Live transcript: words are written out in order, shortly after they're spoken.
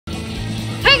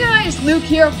guys, Luke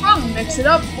here from Mix It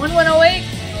Up 1108.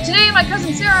 Today my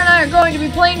cousin Sarah and I are going to be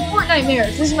playing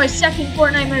Fortnitemares. This is my second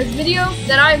Fortnitemares video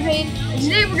that I've made, and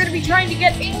today we're going to be trying to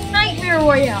get a Nightmare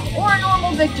Royale, or a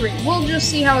normal victory. We'll just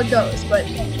see how it goes, but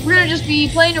we're going to just be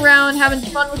playing around, having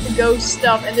fun with the ghost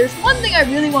stuff, and there's one thing I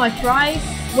really want to try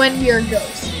when we are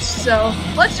ghosts, so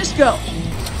let's just go.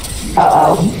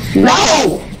 Uh-oh.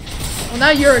 No! Well, now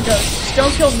you're a ghost. Just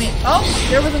don't kill me. Oh,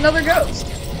 there was another ghost.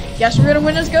 Guess we're going to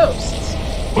win as ghosts.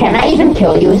 Can I even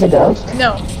kill you as a ghost?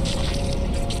 No.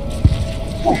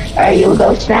 Are you a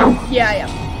ghost now? Yeah, I am.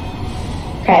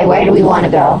 Okay, where do we want to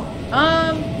go?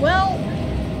 Well,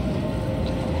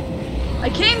 I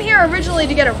came here originally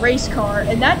to get a race car,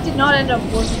 and that did not end up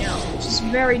working out, which is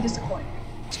very disappointing.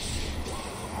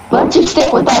 Let's just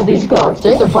stick with all these ghosts.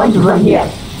 There's a bunch of them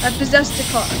here. I possessed a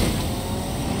car.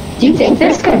 Do you think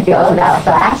this could go that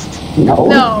fast? No.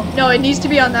 No, it needs to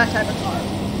be on that type of car.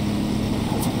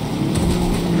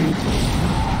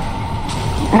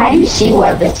 How do you see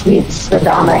where the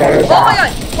speedometer is? Oh my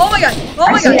god! Oh my god! Oh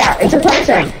my god! See that. It's a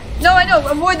person. No, I know.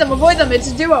 Avoid them. Avoid them.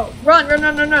 It's a duo. Run, run,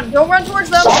 run, run, run. Don't run towards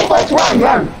them. So let's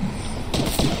run.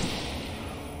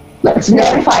 Let's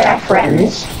notify our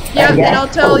friends. Yeah, and I'll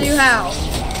tell you how.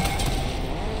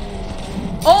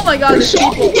 Oh my god, there's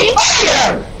people.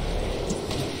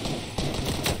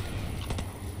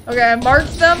 Okay, I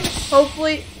marked them.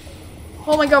 Hopefully.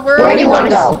 Oh my god, where do you want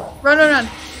to go? Run, run, run.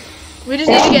 We just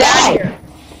need to get out of here.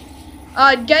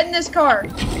 Get in this car.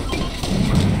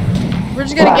 We're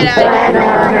just gonna get out of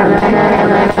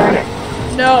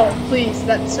here. No, please.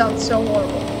 That sounds so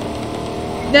horrible.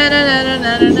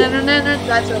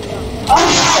 That's okay.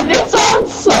 Oh, this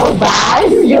sounds so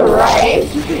bad. You're right.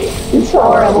 It's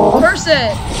horrible.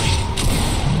 Person.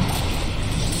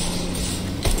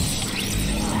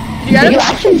 Did you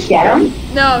actually get him?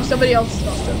 No, somebody else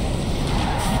lost him.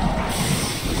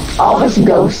 All of us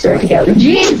ghosts are together.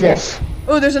 Jesus.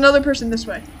 Oh, there's another person this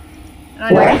way. And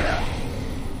I Where? know.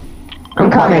 I'm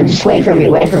coming. Just wait for me.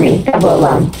 Wait for me. Don't go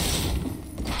alone.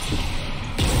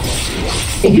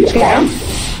 Did you get him?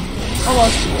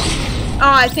 Almost.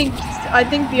 Oh, I think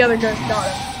the other ghost got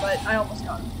him, but I almost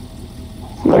got him.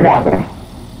 Whatever.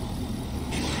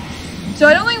 So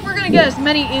I don't think we're gonna get as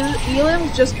many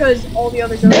elims just because all the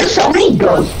other ghosts. There's so many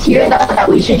ghosts here that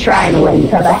we should try and win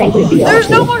because I think we'd be. There's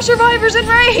no more survivors in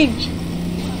range.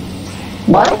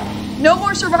 What? No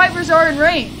more survivors are in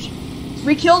range.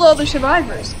 We killed all the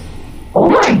survivors. Oh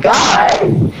my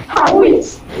god! How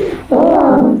is?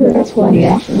 Oh, that's funny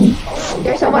actually.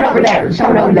 There's someone over there. There's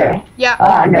someone over there. Yeah.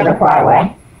 Another far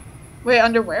away. Wait,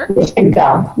 under where? We shouldn't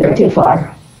go. They're too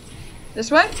far.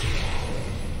 This way?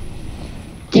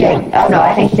 Yeah. Oh no,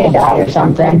 I think they died or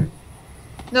something.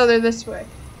 No, they're this way.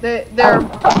 They're. A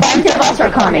bunch of us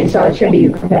are coming, so it should be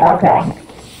okay.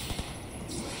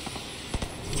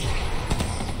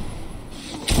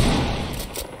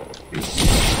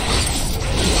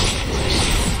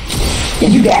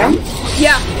 Did you get him?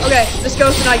 Yeah. Okay. This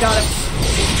ghost and I got him.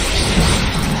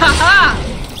 Haha!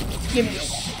 Give me your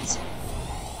weapons.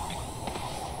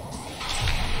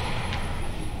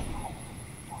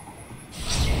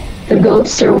 The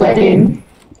ghosts are winning.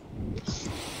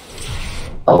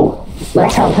 Oh,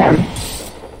 let's help him.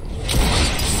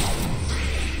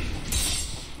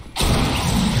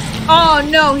 Oh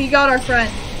no, he got our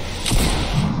friend.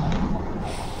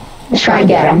 Let's try and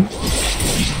get him.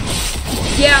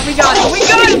 Yeah, we got him. We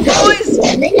got him, boys!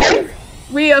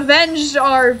 We avenged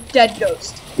our dead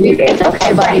ghost. It's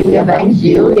okay, buddy. We avenged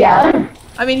you, yeah.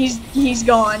 I mean, he's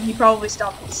gone. He probably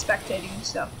stopped spectating and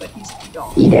stuff, but he's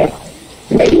gone. He did.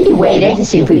 Maybe he waited to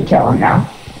see if we'd kill him now.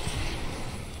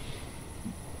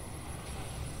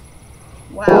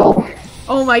 Wow.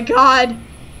 Oh my god.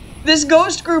 This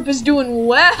ghost group is doing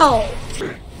well.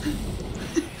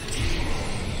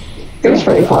 It was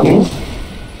pretty funny.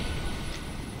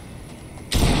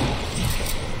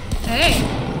 Hey,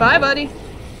 bye, buddy.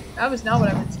 That was not what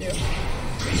I meant to do.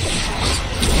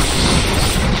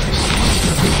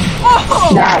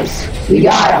 Oh! Nice. We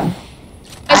got him.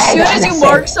 As soon as you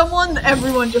mark someone,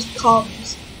 everyone just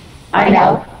comes. I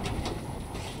know.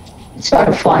 It's sort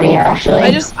of funny, actually.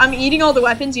 I'm eating all the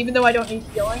weapons, even though I don't need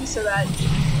healing, so that,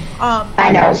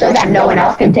 I know, so that no one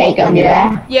else can take them,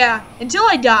 yeah? Yeah, until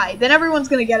I die, then everyone's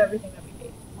gonna get everything that we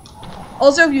need.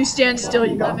 Also, if you stand still,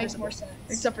 that makes more sense,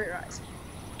 except for your eyes.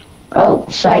 Oh,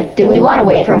 psych. Do we want to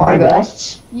wait for more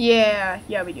ghosts? Yeah,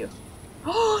 we do.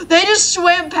 Oh, they just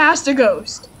swam past a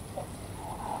ghost.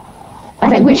 I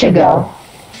think we should go.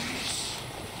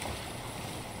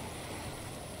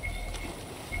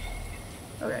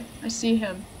 Okay, I see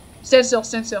him. Stand still,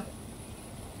 stand still.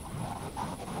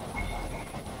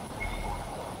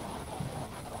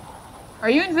 Are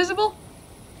you invisible?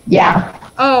 Yeah.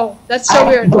 Oh, that's so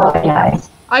weird. Glowing eyes.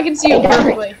 I can see you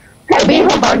perfectly. Hey, we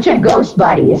have a bunch of ghost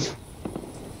buddies.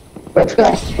 Let's go.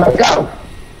 Let's go.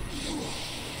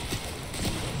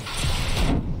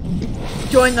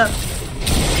 Join them.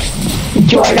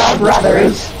 Join our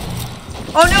brothers.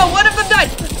 Oh no, one of them died.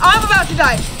 I'm about to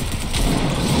die.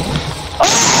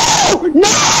 Oh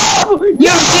no!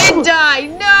 You did die.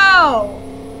 No.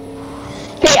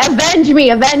 Okay, avenge me.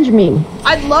 Avenge me.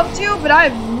 I'd love to, but I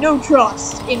have no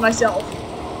trust in myself.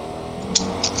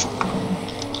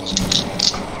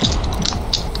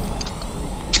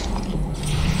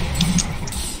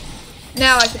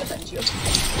 Now I can avenge you.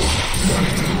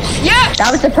 Yes!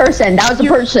 That was the person. That was the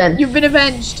person. You've been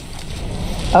avenged.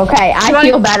 Okay, I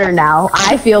feel better now.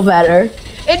 I feel better.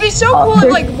 It'd be so cool if,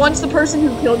 like, once the person who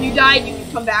killed you died, you could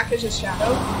come back as a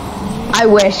shadow. I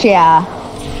wish, yeah.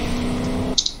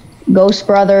 Ghost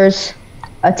Brothers,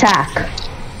 attack.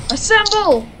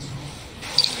 Assemble!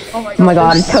 Oh my god. Oh my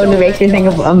god, it totally makes me think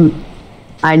of,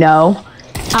 I know.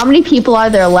 How many people are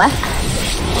there left?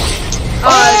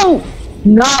 Oh!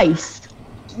 Nice!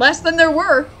 Less than there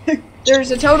were.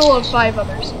 There's a total of 5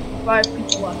 others. 5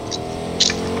 people left.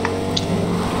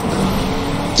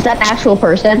 Is that an actual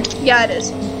person? Yeah, it is.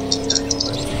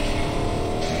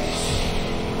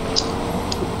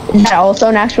 Is that also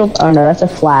an actual? Oh no, that's a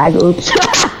flag. Oops.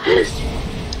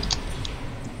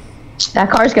 That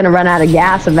car's gonna run out of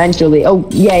gas eventually. Oh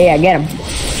yeah, get him.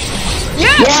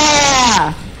 Yeah.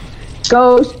 Yeah.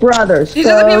 Ghost Brothers. These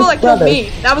are the people that killed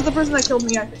me. That was the person that killed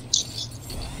me, I think.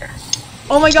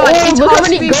 Oh my god, it's look us how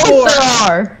many v4. ghosts there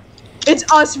are. It's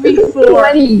us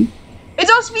v4. It's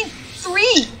us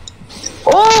v3.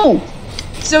 Oh!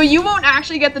 So you won't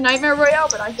actually get the Nightmare Royale,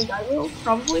 but I think I will,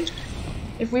 probably.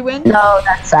 If we win. No,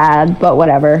 that's sad, but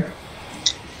whatever.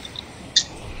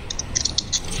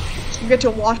 You get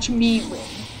to watch me win.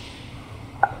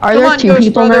 Are there 2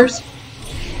 people now?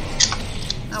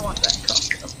 I want that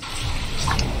Costco.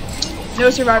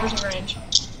 No survivors in range.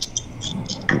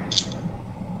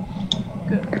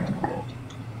 Good.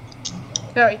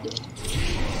 Very good.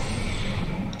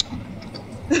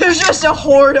 There's just a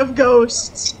horde of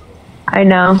ghosts. I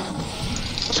know.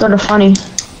 Sort of funny.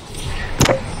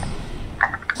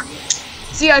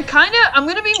 See, I'm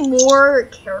gonna be more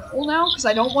careful now because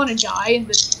I don't want to die in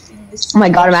this. Oh my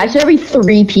god! Imagine every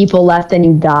 3 people left and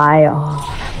you die. Oh,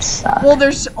 that sucks. Well,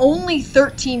 there's only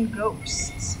 13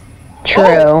 ghosts. True.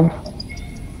 Oh.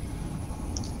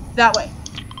 That way.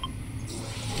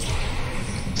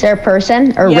 Is there a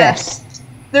person or yes.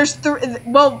 There's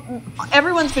well,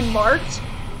 everyone's been marked.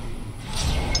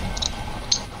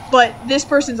 But this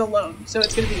person's alone, so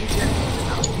it's gonna be easier.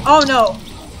 Oh no,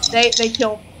 they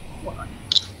killed one.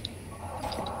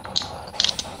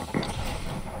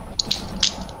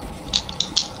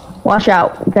 Watch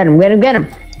out! Get him! Get him! Get him!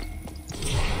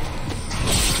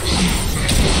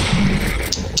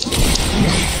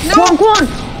 No! Come on!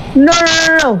 No!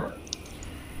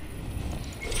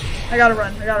 I gotta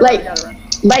run. I gotta run.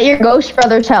 Let your ghost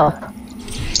brothers help.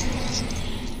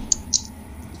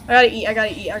 I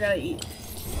gotta eat.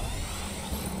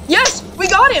 Yes! We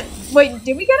got him! Wait,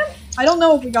 did we get him? I don't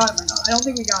know if we got him or not. I don't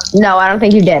think we got him. No, I don't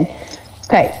think you did.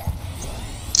 Okay.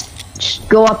 Just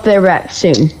go up there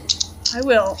soon. I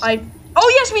will. Oh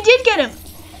yes, we did get him!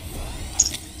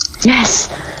 Yes!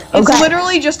 Okay. It's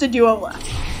literally just a duo left.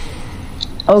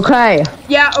 Okay.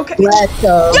 Yeah, okay. Let's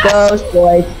go, yes! Ghost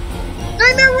boys.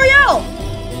 Nightmare Royale!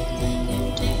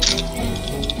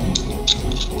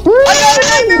 Woo! I got a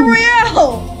Nightmare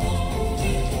Royale!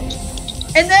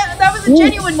 And that was a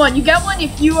genuine one. You get one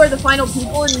if you are the final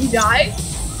people and you die.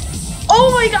 Oh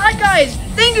my god, guys!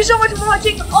 Thank you so much for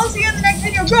watching. I'll see you in the next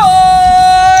video.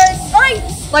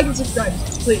 Bye! Like and subscribe,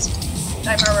 please.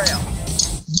 Nightmare Royale.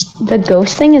 The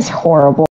ghost thing is horrible.